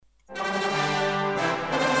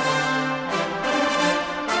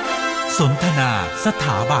สนทนาสถ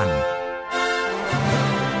าบันค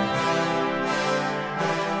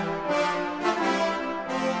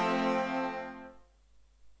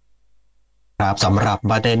รับสำหรับ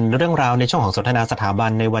ประเด็นเรื่องราวในช่วงของสนทนาสถาบั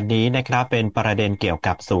นในวันนี้นะครับเป็นประเด็นเกี่ยว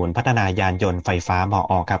กับศูนย์พัฒนายานยนต์ไฟฟ้าม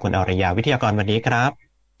อครับคุณอรยาวิทยากรวันนี้ครับ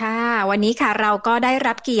ค่ะวันนี้ค่ะเราก็ได้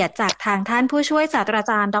รับเกียรติจากทางท่านผู้ช่วยศาสตรา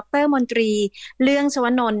จารย์ดรมนตรีเลื่องชว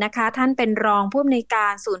นนท์นะคะท่านเป็นรองผู้อำนวยกา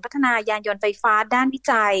รศูนย์พัฒนายานยนต์ไฟฟ้าด้านวิ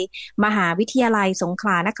จัยมหาวิทยาลัยสงขล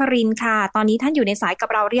านครินทร์ค่ะตอนนี้ท่านอยู่ในสายกับ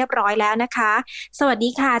เราเรียบร้อยแล้วนะคะสวัสดี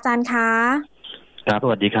ค่ะอาจารย์คะครับส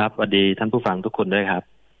วัสดีครับสวัสดีท่านผู้ฟังทุกคนด้วยครับ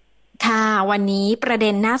ค่ะวันนี้ประเด็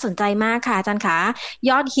นน่าสนใจมากค่ะอาจารย์คะ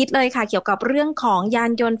ยอดฮิตเลยค่ะเกี่ยวกับเรื่องของยา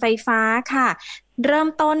นยนต์ไฟฟ้าค่ะเริ่ม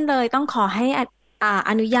ต้นเลยต้องขอให้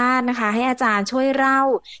อนุญาตนะคะให้อาจารย์ช่วยเล่า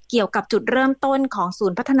เกี่ยวกับจุดเริ่มต้นของศู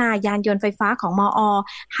นย์พัฒนายานยนต์ไฟฟ้าของมอ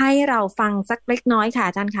ให้เราฟังสักเล็กน้อยค่ะ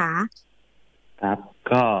อาจารย์คะครับ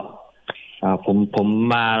ก็ผม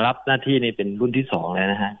มารับหน้าที่นี่เป็นรุ่นที่2แล้ว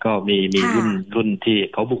นะฮะก็มีรุ่นที่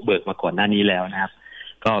เขาบุกเบิกมาก่อนหน้านี้แล้วนะครับ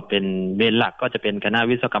ก็เป็นเมนหลักก็จะเป็นคณะ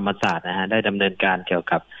วิศวกรรมศาสตร์นะฮะได้ดำเนินการเกี่ยว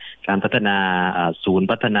กับการพัฒนาศูนย์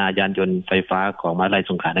พัฒนายานยนต์ไฟฟ้าของมหาวิทยาลัย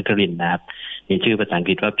สงขลานครินทร์นะครับมีชื่อภาษาอัง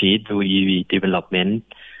กฤษว่า PEV Development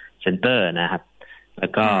Center นะครับแล้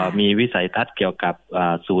วก็มีวิสัยทัศน์เกี่ยวกับ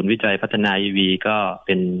ศูนย์วิจัยพัฒนา EV ก็เ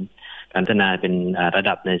ป็นการพัฒนาเป็นระ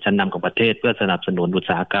ดับในชั้นนำของประเทศเพื่อสนับสนุนอุต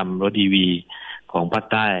สาหกรรมรถ EV ของภาค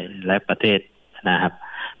ใต้และประเทศนะครับ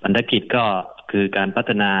ภารกิจก็คือการพั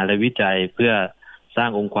ฒนาและวิจัยเพื่อสร้า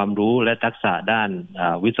งองค์ความรู้และทักษะด้าน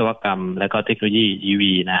วิศวกรรมและก็เทคโนโลยี EV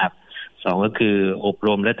นะครับ2ก็คืออบร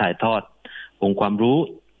มและถ่ายทอดองค์ความรู้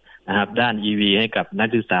นะครับด้าน EV ให้กับนัก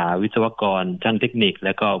ศึกษาวิศวกรช่างเทคนิคแล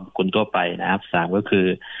ะก็บุคคลทั่วไปนะครับ3ก็คือ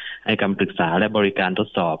ให้คำปรึกษาและบริการทด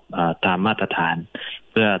สอบตามมาตรฐาน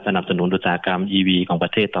เพื่อสนับสนุนอุตสาหกรรม EV ของปร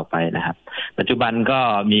ะเทศต่อไปนะครับปัจจุบันก็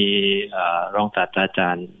มีรองศาสตราจา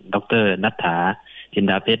รย์ดร.ณัฐฐาจิน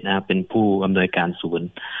ดาเพชรนะครับเป็นผู้อำนวยการศูนย์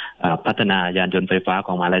พัฒนายานยนต์ไฟฟ้าข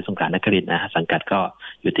องมหาวิทยาลัยสงขลานครินทร์นะสังกัดก็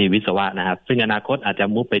อยู่ที่วิศวะนะครับซึ่งอนาคตอาจจะ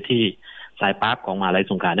มุฟไปที่สายพาร์คของมหาวิทยาลัย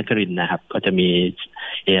สงขลานครินทร์นะครับก็จะมี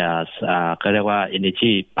ก็เรียกว่า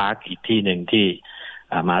Energy Park อีกที่หนึ่งที่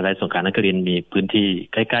มหาวิทยาลัยสงขลานครินทร์มีพื้นที่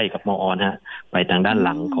ใกล้ๆกับมอนะฮะไปทางด้านห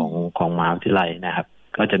ลังของมหาวิทยาลัยนะครับ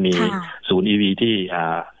ก็จะมีศูนย์ EV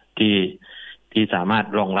ที่สามารถ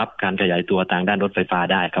รองรับการขยายตัวทางด้านรถไฟฟ้า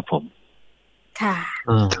ได้ครับผมค่ะ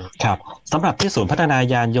ครับสำหรับที่ศูนย์พัฒนา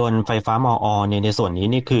ยานยนต์ไฟฟ้ามอในส่วนนี้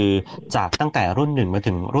นี่คือจากตั้งแต่รุ่น1มา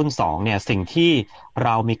ถึงรุ่น2เนี่ยสิ่งที่เร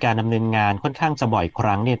ามีการดำเนินงานค่อนข้างจะบ่อยค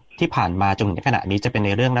รั้งเนี่ยที่ผ่านมาจนถึงขณะนี้จะเป็นใน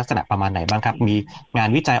เรื่องลักษณะประมาณไหนบ้างครับมีงาน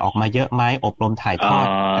วิจัยออกมาเยอะไหมอบรมถ่ายทอด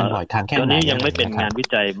กันบ่อยครั้งแค่ไหนตอนนี้ยังไม่เป็นงานวิ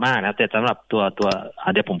จัยมากนะแต่สำหรับตัว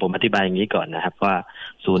เดี๋ยวผมอธิบายอย่างนี้ก่อนนะครับว่า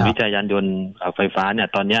ศูนย์วิจัยยานยนต์ไฟฟ้าเนี่ย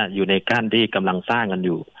ตอนนี้อยู่ในขั้นที่กำลังสร้างกันอ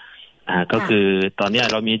ยู่ก็คือตอนนี้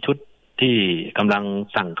เรามีชุดที่กำลัง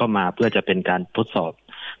สั่งเข้ามาเพื่อจะเป็นการทดสอบ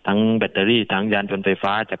ทั้งแบตเตอรี่ทั้งยานยนต์ไฟฟ้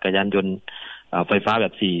าจักรยานยนต์ไฟฟ้าแบ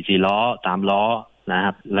บ4ล้อ3ล้อนะค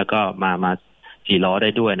รับแล้วก็มา4ล้อได้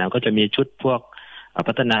ด้วยนะก็จะมีชุดพวก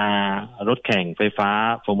พัฒนารถแข่งไฟฟ้า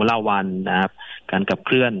ฟอร์มูล่าวันนะครับการขับเค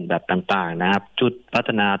ลื่อนแบบต่างๆนะครับชุดพัฒ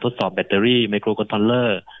นาทดสอบแบตเตอรี่ไมโครคอนโทรลเลอ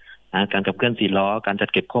ร์การขับเคลื่อน4ล้อการจัด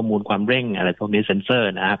เก็บข้อมูลความเร่งอะไรพวกนี้เซ็นเซอร์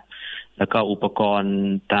นะครับแล้วก็อุปกรณ์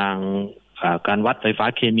ทางการวัดไฟฟ้า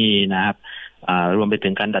เคมีนะครับรวมไปถึ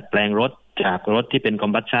งการดัดแปลงรถจากรถที่เป็นคอ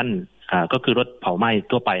มบัชชันก็คือรถเผาไหม้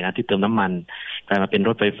ทั่วไปนะที่เติมน้ำมันกลายมาเป็นร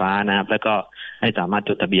ถไฟฟ้านะครับแล้วก็ให้สามารถจ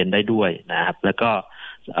ดทะเบียนได้ด้วยนะครับแล้วก็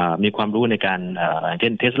มีความรู้ในการอย่างเ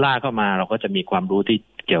ช่น Tesla เข้ามาเราก็จะมีความรู้ที่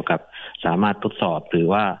เกี่ยวกับสามารถทดสอบหรือ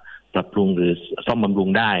ว่าปรับปรุงหรือซ่อมบำรุง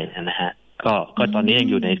ได้นะฮะก็ตอนนี้ยัง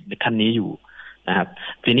อยู่ในขั้นนี้อยู่นะครับ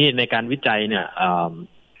ทีนี้ในการวิจัยเนี่ย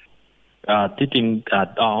ที่จริง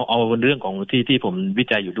เอาเรื่องของที่ผมวิ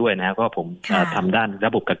จัยอยู่ด้วยนะก็ผมทำด้านร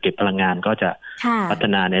ะบบกักเก็บพลังงานก็จะพัฒ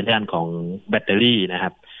นาในด้านของแบตเตอรี่นะค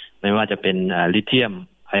รับไม่ว่าจะเป็นลิเธียม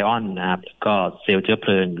ไอออนนะครับก็เซลล์เชื้อเพ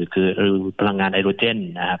ลิงหรือพลังงานไฮโดรเจน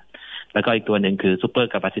นะครับแล้วก็อีกตัวหนึ่งคือซูเปอร์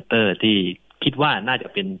แคปาซิเตอร์ที่คิดว่าน่าจะ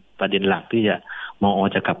เป็นประเด็นหลักที่มอ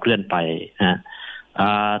จะขับเคลื่อนไปนะ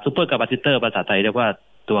ซูเปอร์แคปาซิเตอร์ภาษาไทยเรียกว่า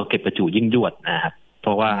ตัวเก็บประจุยิ่งยวดนะครับเพ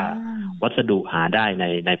ราะว่าวัสดุหาได้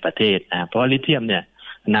ในประเทศนะเพราะว่าลิเธียมเนี่ย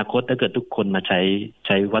อนาคตถ้าเกิดทุกคนมาใ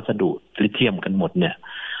ช้วัสดุลิเธียมกันหมดเนี่ย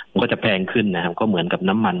มันก็จะแพงขึ้นนะครับก็เหมือนกับ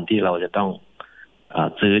น้ำมันที่เราจะต้อง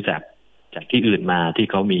ซื้อจากที่อื่นมาที่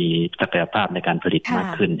เขามีศักยภาพในการผลิตมาก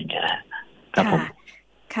ขึ้นอย่างเงี้ยครับผม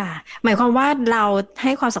ค่ะหมายความว่าเราใ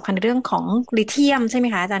ห้ความสำคัญเรื่องของลิเธียมใช่ไหม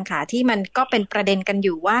คะอาจารย์ขาที่มันก็เป็นประเด็นกันอ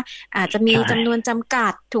ยู่ว่าอาจจะมีจำนวนจำกั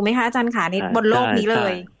ดถูกไหมคะอาจารย์ขาในบนโลกนี้เล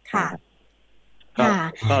ยค่ะ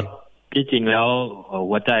ก็ ที่จริงแล้ว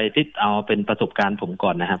หัวใจที่เอาเป็นประสบการณ์ผมก่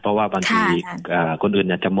อนนะครับเพราะว่าบางทีคนอื่น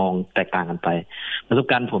เนี่ยจะมองแตกต่างกันไปประสบ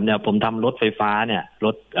การณ์ผมเนี่ยผมทำรถไฟฟ้าเนี่ยร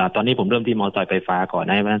ถตอนนี้ผมเริ่มที่มอเตอร์ไซค์ไฟฟ้าก่อน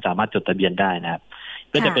ให้มันสามารถจดทะเบียนได้นะครับ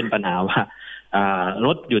ก็จะเป็นปัญหาว่าร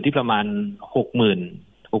ถอยู่ที่ประมาณ65,000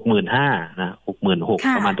นะ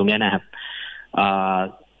66,000ประมาณตรงนี้นะครับ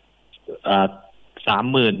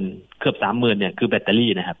30,000เกือบ30,000เนี่ยคือแบตเตอ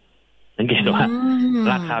รี่นะครับสังเกตว่า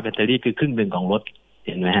ราคาแบตเตอรี่คือครึ่งหนึ่งของรถเ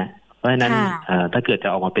ห็นไหมฮะเพราะฉะนั้นถ้าเกิดจะ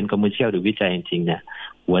ออกมาเป็นคอมเมอร์เชียลหรือวิจัยจริงๆเนี่ย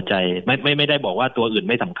หัวใจไม่ได้บอกว่าตัวอื่น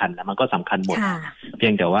ไม่สำคัญนะมันก็สำคัญหมดเพี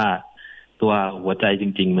ยงแต่ว่าตัวหัวใจจ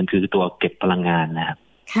ริงๆมันคือตัวเก็บพลังงานนะครับ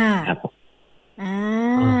ครับ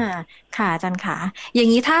ค่ะอาจารย์ค่ะอย่าง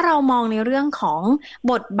นี้ถ้าเรามองในเรื่องของ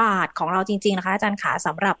บทบาทของเราจริงๆนะคะอาจารย์ค่ะส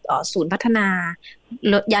ำหรับศูนย์พัฒนา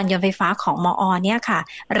รถยานยนต์ไฟฟ้าของมอ.เนี่ยค่ะ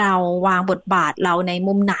เราวางบทบาทเราใน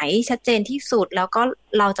มุมไหนชัดเจนที่สุดแล้วก็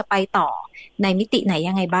เราจะไปต่อในมิติไหน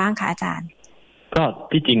ยังไงบ้างคะอาจารย์ก็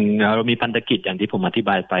ที่จริงเรามีพันธกิจอย่างที่ผมอธิบ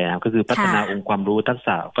ายไปนะครับก็คือพัฒนาองค์ความรู้ทักษ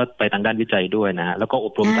ะก็ไปทางด้านวิจัยด้วยนะแล้วก็อ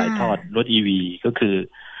บรมถ่ายทอดรถ EV ก็คือ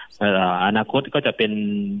อนาคตก็จะเป็น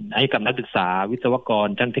ให้กับนักศึกษาวิศวกร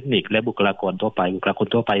ช่างเทคนิคและบุคลากรทั่ว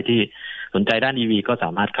ไปที่สนใจด้าน EV ก็ส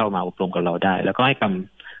ามารถเข้ามาอบรมกับเราได้แล้วก็ให้ค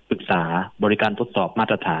ำปรึกษาบริการทดสอบมา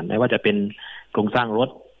ตรฐานไม่ว่าจะเป็นโครงสร้างรถ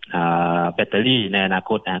แบตเตอรี่ในอนา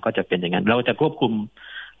คตนะก็จะเป็นอย่างนั้นเราจะควบคุม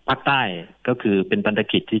ภาคใต้ก็คือเป็นพันธ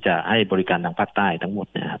กิจที่จะให้บริการทางภาคใต้ทั้งหมด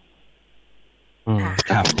นะครับ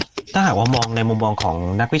ครับถ้าหากว่ามองในมุมมองของ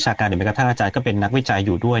นักวิชาการหรือแม้กระทั่งอาจารย์ก็เป็นนักวิจัยอ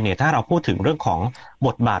ยู่ด้วยเนี่ยถ้าเราพูดถึงเรื่องของบ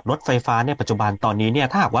ทบาทรถไฟฟ้าเนี่ยปัจจุบันตอนนี้เนี่ย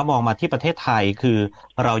ถ้าหากว่ามองมาที่ประเทศไทยคือ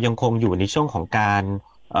เรายังคงอยู่ในช่วงของการ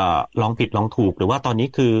ลองผิดลองถูกหรือว่าตอนนี้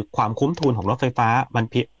คือความคุ้มทุนของรถไฟฟ้ามัน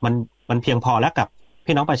เพียงพอแล้วกับ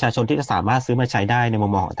พี่น้องประชาชนที่จะสามารถซื้อมาใช้ได้ในมุ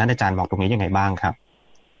มมองของท่านอาจารย์มองตรงนี้ยังไงบ้างครับ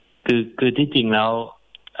คือที่จริงแล้ว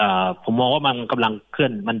ผมมองว่ามันกำลังเคลื่อ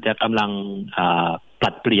นมันจะกำลังป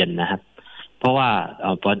รับเปลี่ยนนะครับเพราะว่า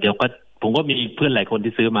เดี๋ยวก็ผมก็มีเพื่อนหลายคน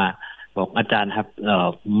ที่ซื้อมาบอกอาจารย์ครับ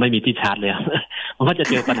ไม่มีที่ชาร์จเลย มันก็จะ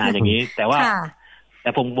เจอปัญหาอย่างนี้ แ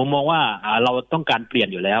ต่ผมมองว่าเราต้องการเปลี่ยน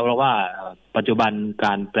อยู่แล้วเพราะว่าปัจจุบันก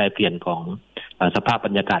ารแปรเปลี่ยนของสภาพบร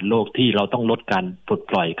รยากาศโลกที่เราต้องลดการปลด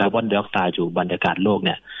ปล่อยคาร์บอนไดออกไซด์สู่บรรยากาศโลกเ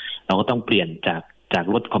นี่ยเราก็ต้องเปลี่ยนจาก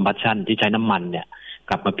รถคอมบัชชันที่ใช้น้ำมันเนี่ย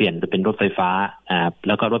กลับมาเปลี่ยนเป็นรถไฟฟ้าแ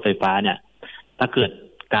ล้วก็รถไฟฟ้าเนี่ยถ้าเกิด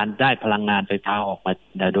การได้พลังงานไฟฟ้าออกมา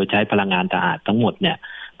โดยใช้พลังงานสะอาดทั้งหมดเนี่ย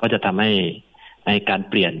ก็จะทำให้การ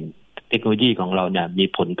เปลี่ยนเทคโนโลยีของเราเนี่ยมี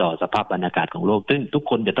ผลต่อสภาพบรรยากาศของโลกซึ่งทุก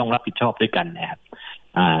คนจะต้องรับผิดชอบด้วยกันนะครับ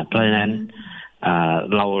เพราะฉะนั้น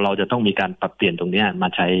เราจะต้องมีการปรับเปลี่ยนตรงนี้มา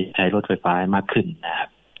ใช้รถไฟฟ้ามากขึ้นนะครับ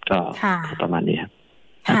ก็ประมาณนี้ครับ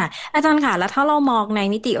ค่ะอาจารย์ค่ะแล้วถ้าเรามองใน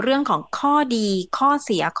มิติเรื่องของข้อดีข้อเ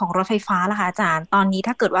สียของรถไฟฟ้าล่ะคะอาจารย์ตอนนี้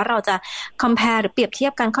ถ้าเกิดว่าเราจะ compare หรือเปรียบเทีย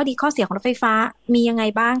บกันข้อดีข้อเสียของรถไฟฟ้ามียังไง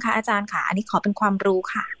บ้างคะอาจารย์ค่ะอันนี้ขอเป็นความรู้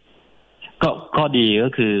ค่ะก็ข้อดีก็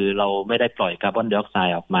คือเราไม่ได้ปล่อยคาร์บอนไดออกไซ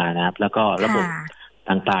ด์ออกมานะครับแล้วก็ระบบ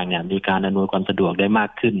ต่างๆเนี่ยมีการอำนวยความสะดวกได้มา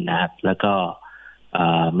กขึ้นนะครับแล้วก็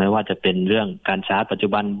ไม่ว่าจะเป็นเรื่องการชาร์จปัจจุ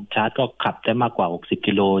บันชาร์จก็ขับได้มากกว่า60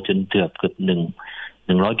กิโลจนเกือบ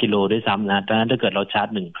100กิโลด้วยซ้ำนะดังนั้นถ้าเกิดเราชาร์จ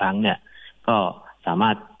1ครั้งเนี่ยก็สามา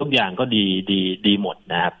รถทุกอย่างก็ดีหมด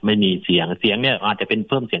นะครับไม่มีเสียงเนี่ยอาจจะเป็นเ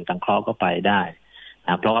พิ่มเสียงสังเคราะห์เข้าไปได้น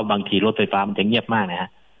ะเพราะว่าบางทีรถไฟฟ้ามันจะเงียบมากน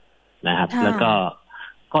ะครับแล้วก็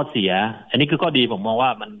ข้อเสียอันนี้คือข้อดีผมมองว่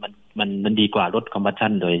ามันดีกว่ารถคอมบัชชั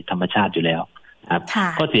นโดยธรรมชาติอยู่แล้วครับ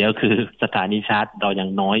ข้อเสียก็คือสถานีชาร์จเรายัง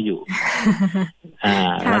น้อยอยู่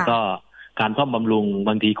แล้วก็การซ่อมบำรุง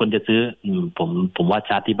บางทีคนจะซื้อผมว่า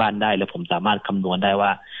ชาร์จที่บ้านได้แล้วผมสามารถคำนวณได้ว่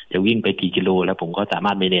าจะวิ่งไปกี่กิโลแล้วผมก็สาม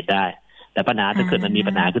ารถเมเนจได้แต่ปัญหาถ้าเกิดมันมี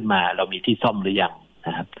ปัญหาขึ้นมาเรามีที่ซ่อมหรือยังน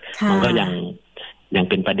ะครับมันก็ยัง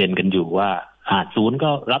เป็นประเด็นกันอยู่ว่าศูนย์ก็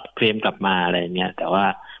รับเคลมกลับมาอะไรเงี้ยแต่ว่า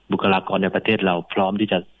บุคลากรในประเทศเราพร้อมที่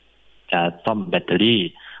จะซ่อมแบตเตอรี่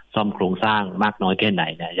ซ่อมโครงสร้างมากน้อยแค่ไหน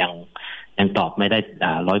เนี่ยยังตอบไม่ได้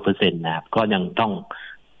100%นะครับก็ยังต้อง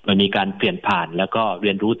มีการเปลี่ยนผ่านแล้วก็เรี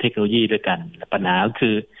ยนรู้เทคโนโลยีด้วยกันปัญหาก็คื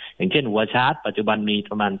ออย่างเช่นหัวชาร์จปัจจุบันมี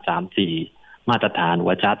ประมาณ 3-4 มาตรฐานหั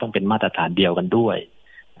วชาร์จต้องเป็นมาตรฐานเดียวกันด้วย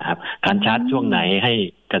นะครับการชาร์จช่วงไหนให้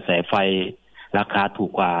กระแสไฟราคาถู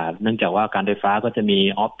กกว่าเนื่องจากว่าการไฟฟ้าก็จะมี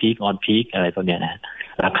ออฟพีคออนพีคอะไรตัวเนี้ยนะ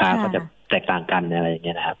ราคาก็จะแตกต่างกันอะไรอย่างเ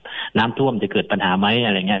งี้ยนะครับน้ำท่วมจะเกิดปัญหาไหมอ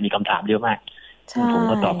ะไรเงี้ยมีคำถามเยอะมากผม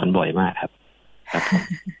ก็ตอบกันบ่อยมากครับ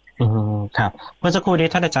ครับเมื่อสักครู่นี้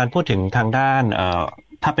ท่านอาจารย์พูดถึงทางด้าน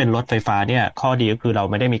ถ้าเป็นรถไฟฟ้าเนี่ยข้อดีก็คือเรา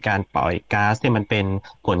ไม่ได้มีการปล่อยก๊าซที่มันเป็น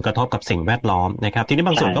ผลกระทบกับสิ่งแวดล้อมนะครับทีนี้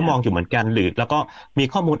บางส่วนก็มองอยู่เหมือนกันแล้วก็มี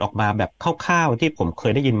ข้อมูลออกมาแบบคร่าวๆที่ผมเค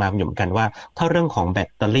ยได้ยินมาอยู่เหมือนกันว่าถ้าเรื่องของแบต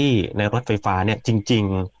เตอรี่ในรถไฟฟ้าเนี่ยจริง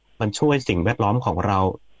ๆมันช่วยสิ่งแวดล้อมของเรา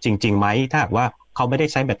จริงๆไหมถ้าหากว่า เขาไม่ได้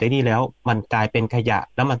ใช้แบตเตอรี่แล้วมันกลายเป็นขยะ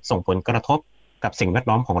แล้วมันส่งผลกระทบกับสิ่งแวด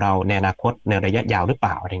ล้อมของเราในอนาคตในระยะยาวหรือเป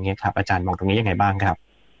ล่าอะไรเงี้ยครับอาจารย์มองตรงนี้ยังไงบ้างครับ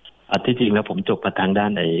ที่จริงแล้วผมจบมาทางด้า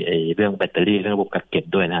นเรื่องแบตเตอรี่เรื่องระบบกักเก็บ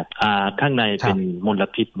ด้วยนะครับข้างในเป็นมล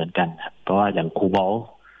พิษเหมือนกันครับเพราะว่าอย่างโคบอลต์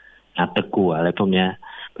ตะกั่วอะไรพวกนี้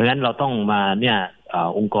เพราะฉะนั้นเราต้องมาเนี่ย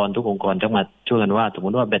องค์กรทุกองค์กรต้องมาช่วยกันว่าสมม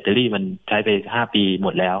ติว่าแบตเตอรี่มันใช้ไป5 ปีหม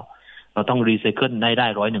ดแล้วเราต้องรีไซเคิลได้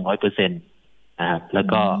100% นะครับแล้ว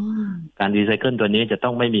ก็การรีไซเคิลตัวนี้จะต้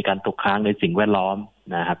องไม่มีการตกค้างในสิ่งแวดล้อม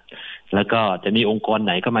นะครับแล้วก็จะมีองค์กรไ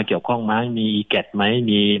หนเข้ามาเกี่ยวข้องไหมมีแกดไหม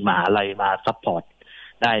มีมหาลัยมาซัพพอร์ต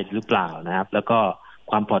ได้หรือเปล่านะครับแล้วก็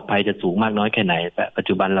ความปลอดภัยจะสูงมากน้อยแค่ไหนแต่ปัจ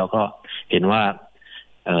จุบันเราก็เห็นว่า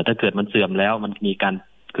ถ้าเกิดมันเสื่อมแล้วมันมีการ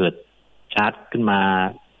เกิดชาร์จขึ้นมา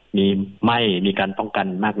มีไหม้มีการป้องกัน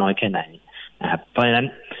มากน้อยแค่ไหนนะครับเพราะฉะนั้น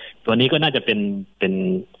ตัวนี้ก็น่าจะเป็น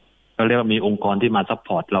เราเรียกว่ามีองค์กรที่มาซัพพ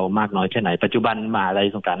อร์ตเรามากน้อยแค่ไหนปัจจุบันมหาลัย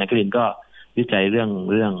สงขลานครินทร์ก็วิจัยเรื่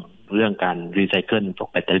องการรีไซเคิลพวก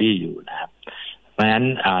แบตเตอรี่อยู่นะครับเพราะฉะนั้น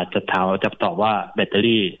จะตอบว่าแบตเตอ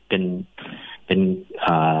รี่เป็น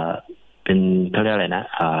เขาเรียกอะไรนะ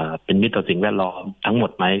เป็นมิตรต่อสิ่งแวดล้อมทั้งหม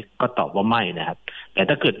ดไหมก็ตอบว่าไม่นะครับแต่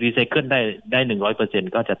ถ้าเกิดรีไซเคิลได้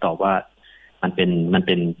 100% ก็จะตอบว่ามันเ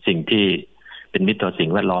ป็นสิ่งที่เป็นมิตรต่อสิ่ง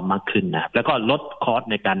แวดล้อมมากขึ้นนะครับแล้วก็ลดคอส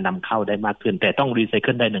ในการนำเข้าได้มากขึ้นแต่ต้องรีไซเ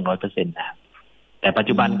คิลได้ 100% นะครับแต่ปัจ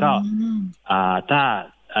จุบันก็ถ้า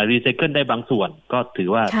รีไซเคิลได้บางส่วนก็ถือ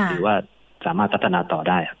ว่าสามารถพัฒนาต่อ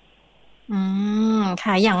ได้ครับ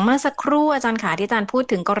ค่ะอย่างเมื่อสักครู่อาจารย์ค่ะที่อาจารย์พูด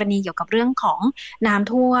ถึงกรณีเกี่ยวกับเรื่องของน้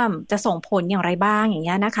ำท่วมจะส่งผลอย่างไรบ้างอย่างเ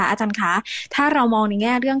งี้ยนะคะอาจารย์คะถ้าเรามองในแ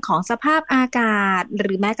ง่เรื่องของสภาพอากาศห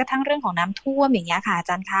รือแม้กระทั่งเรื่องของน้ำท่วมอย่างเงี้ยค่ะอา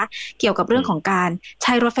จารย์คะเกี่ยวกับเรื่องของการใ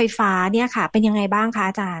ช้รถไฟฟ้าเนี่ยค่ะเป็นยังไงบ้างคะ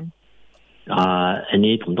อาจารย์อัน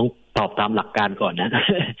นี้ผมต้องตอบตามหลักการก่อนนะ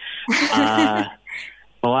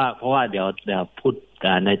เพราะว่าเดี๋ยวพูด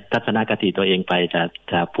ในทัศนคติตัวเองไป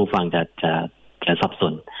จะผู้ฟังจะสับส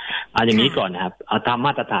นอย่างนี้ก่อนนะครับเอาตามม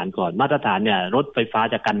าตรฐานก่อนมาตรฐานเนี่ยรถไฟฟ้า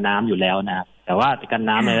จะกันน้ำอยู่แล้วนะครับแต่ว่ากัน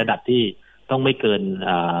น้ำในระดับที่ต้องไม่เกิน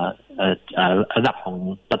ระดับของ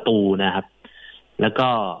ประตูนะครับแล้วก็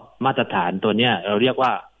มาตรฐานตัวเนี้ยเราเรียกว่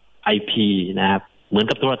า IP นะครับเหมือน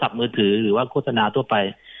กับโทรศัพท์มือถือหรือว่าโฆษณาทั่วไป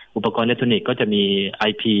อุปกรณ์อิเล็กทรอนิกส์ก็จะมี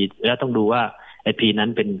IP แล้วต้องดูว่า IP นั้น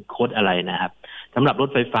เป็นโค้ดอะไรนะครับสำหรับรถ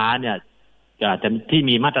ไฟฟ้าเนี่ยจะที่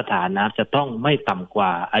มีมาตรฐานนะจะต้องไม่ต่ำกว่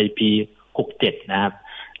า IP67 นะครับ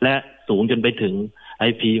และสูงจนไปถึง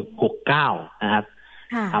IP69 นะครับ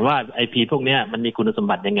ถามว่า IP พวกนี้มันมีคุณสม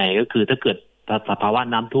บัติยังไงก็คือถ้าเกิดสภาวะ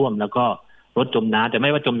น้ำท่วมแล้วก็รถจมน้ำแต่ไม่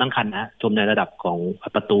ว่าจมทั้งคันนะจมในระดับของ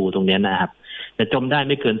ประตูตรงนี้นะครับจะจมได้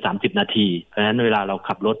ไม่เกิน30 นาทีเพราะฉะนั้นเวลาเรา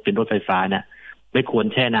ขับรถเป็นรถไฟฟ้าเนี่ยไม่ควร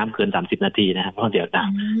แช่น้ำเกิน30 นาทีนะครับเพราะเดี๋ยว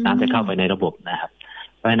น้ำจะเข้าไปในระบบนะครับ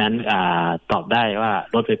เพราะฉะนั้นตอบได้ว่า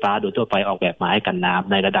รถไฟฟ้าโดยทั่วไปออกแบบมาให้กันน้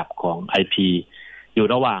ำในระดับของ IP อยู่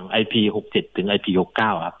ระหว่าง IP67 ถึง IP69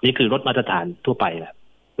 ครับนี่คือรถมาตรฐานทั่วไปครับ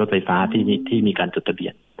รถไฟฟ้าที่มีการจดทะเบีย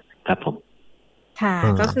นครับผมค่ะ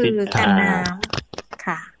ก็คือกันน้ำ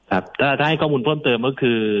ค่ะครับถ้าให้ข้อมูลเพิ่มเติมก็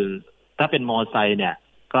คือถ้าเป็นมอไซค์เนี่ย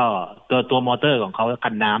ก็ตัวมอเตอร์ของเขากั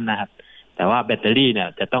นน้ำนะครับแต่ว่าแบตเตอรี่เนี่ย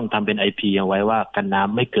จะต้องทำเป็น IP เอาไว้ว่ากันน้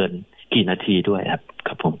ำไม่เกินกี่นาทีด้วยค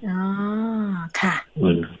รับผมค่ะ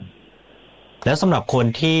แล้วสำหรับคน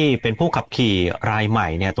ที่เป็นผู้ขับขี่รายใหม่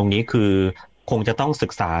เนี่ยตรงนี้คือคงจะต้องศึ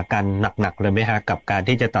กษากันหนักๆเลยไหมฮะกับการ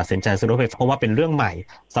ที่จะตัดสินใจซื้อรถไฟฟ้าเพราะว่าเป็นเรื่องใหม่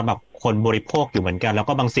สำหรับคนบริโภคอยู่เหมือนกันแล้ว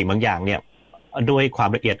ก็บางสิ่งบางอย่างเนี่ยด้วยความ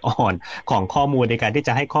ละเอียดอ่อนของข้อมูลในการที่จ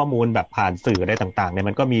ะให้ข้อมูลแบบผ่านสื่ออะไรต่างๆเนี่ย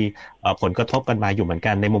มันก็มีผลกระทบกันมาอยู่เหมือน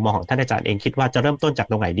กันในมุมมองของท่านอาจารย์เองคิดว่าจะเริ่มต้นจาก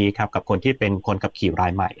ตรงไหนดีครับกับคนที่เป็นคนขับขี่รา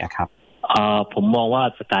ยใหม่ครับผมมองว่า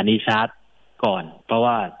สถานีชาร์จก่อนเพราะ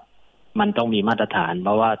ว่ามันต้องมีมาตรฐานเพ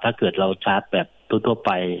ราะว่าถ้าเกิดเราชาร์จแบบทั่วไ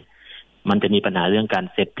ปมันจะมีปัญหาเรื่องการ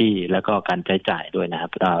เซฟตี้แล้วก็การใช้จ่ายด้วยนะครั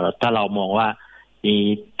บถ้าเรามองว่ามี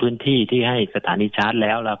พื้นที่ที่ให้สถานีชาร์จแ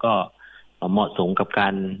ล้วก็เหมาะสมกับกา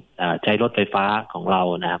รใช้รถไฟฟ้าของเรา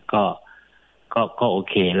นะครับก็โอ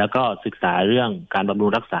เคแล้วก็ศึกษาเรื่องการบำรุ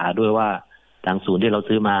งรักษาด้วยว่าทางศูนย์ที่เรา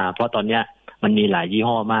ซื้อมาเพราะตอนเนี้ยมันมีหลายยี่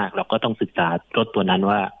ห้อมากเราก็ต้องศึกษารถตัวนั้น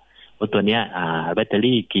ว่ารถตัวเนี้ยแบตเตอ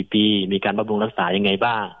รี่กี่ปีมีการบำรุงรักษายังไง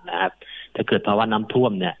บ้างนะครับถ้าเกิดภาวะน้ำท่ว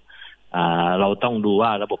มเนี่ยเราต้องดูว่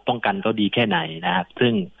าระบบป้องกันเขาดีแค่ไหนนะครับ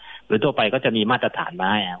ซึ่งโดยทั่วไปก็จะมีมาตรฐานมา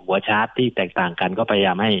ให้หัวชาร์จที่แตกต่างกันก็พยาย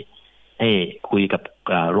ามให้คุยกับ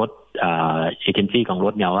รถเอเจนซี่ของร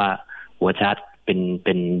ถเนี่ยว่าหัวชาร์จเ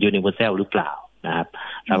ป็นยูนิเวอร์แซลหรือเปล่านะครับ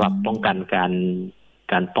สำหรับป้องกันก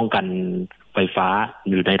ารป้องกันไฟฟ้า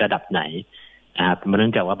อยู่ในระดับไหนนะครับเนื่อ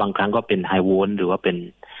งจากว่าบางครั้งก็เป็นไฮโวลต์หรือว่าเ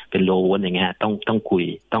ป็นโลโวลต์อย่างเงี้ยต้องคุย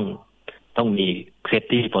ต้องมีเซฟ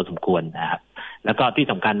ตี้พอสมควรนะครับแล้วก็ที่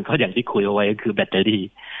สำคัญก็อย่างที่คุยเอาไว้ก็คือแบตเตอรี่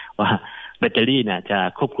ว่า แบตเตอรี่เนี่ยจะ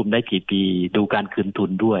ควบคุมได้กี่ปีดูการคืนทุน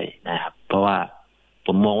ด้วยนะครับเพราะว่าผ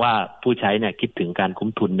มมองว่าผู้ใช้เนี่ยคิดถึงการคุ้ม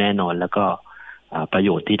ทุนแน่นอนแล้วก็ประโย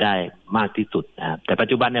ชน์ที่ได้มากที่สุดนะครับแต่ปัจ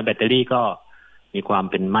จุบันเนี่ยแบตเตอรี่ก็มีความ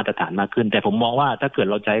เป็นมาตรฐานมากขึ้นแต่ผมมองว่าถ้าเกิด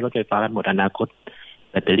เราใช้รถไฟฟ้ากันหมดอนาคต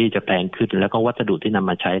แบตเตอรี่จะแพงขึ้นแล้วก็วัสดุที่นำ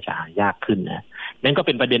มาใช้จะหายากขึ้นนะนั่นก็เ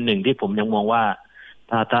ป็นประเด็นหนึ่งที่ผมยังมองว่า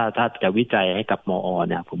ถ้าจะวิจัยให้กับมอ.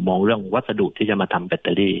เนี่ยผมมองเรื่องวัสดุที่จะมาทำแบตเต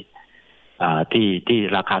อรี่ที่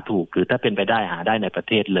ราคาถูกหรือถ้าเป็นไปได้หาได้ในประ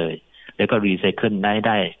เทศเลยแล้วก็รีไซเคิลไ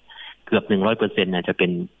ด้เกือบ 100% เนี่ยจะเป็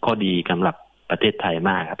นข้อดีสำหรับประเทศไทย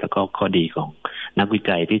มากครับแล้วก็ข้อดีของนักวิ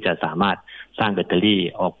จัยที่จะสามารถสร้างแบตเตอรี่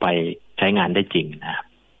ออกไปใช้งานได้จริงนะครับ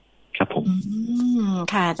ครับผม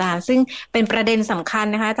ค่ะอาจารย์ซึ่งเป็นประเด็นสำคัญ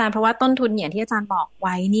นะคะอาจารย์เพราะว่าต้นทุนอย่างที่อาจารย์บอกไ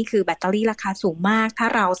ว้นี่คือแบตเตอรี่ราคาสูงมากถ้า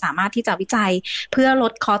เราสามารถที่จะวิจัยเพื่อล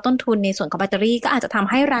ดคอสต้นทุนในส่วนของแบตเตอรี่ก็อาจจะทำ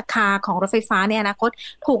ให้ราคาของรถไฟฟ้าในอนาคต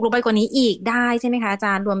ถูกลงไปกว่านี้อีกได้ใช่ไหมคะอาจ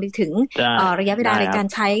ารย์รวมไปถึงระยะเวลาในการ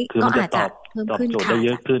ใช้ก็อาจจะเพิ่มขึ้นค่ะได้เย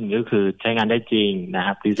อะขึ้นก็คือใช้งานได้จริงนะค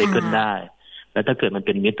รับรีไซเคิลได้แล้วถ้าเกิดมันเ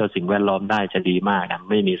ป็นมิตรต่อสิ่งแวดล้อมได้จะดีมากนะ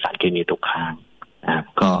ไม่มีสารเคมีตกค้าง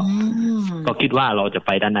ก็คิดว่าเราจะไป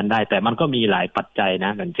ด้านนั้นได้แต่มันก็มีหลายปัจจัยน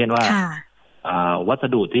ะอย่างเช่นว่าวัส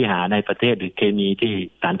ดุที่หาในประเทศหรือเคมีที่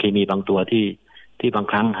สารเคมีบางตัวที่บาง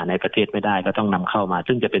ครั้งหาในประเทศไม่ได้ก็ต้องนำเข้ามา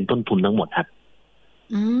ซึ่งจะเป็นต้นทุนทั้งหมดครับ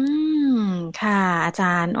ค่ะอาจ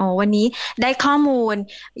ารย์วันนี้ได้ข้อมูล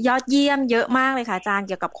ยอดเยี่ยมเยอะมากเลยค่ะอาจารย์เ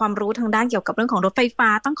กี่ยวกับความรู้ทางด้านเกี่ยวกับเรื่องของรถไฟฟ้า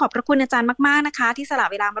ต้องขอบพระคุณอาจารย์มากๆนะคะที่สละ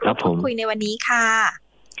เวลามาร่วมพูดคุยในวันนี้ค่ะ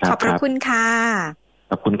ขอบพระคุณค่ะ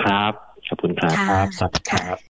ขอบคุณครับขอบคุณครับครับสวัสดีครับ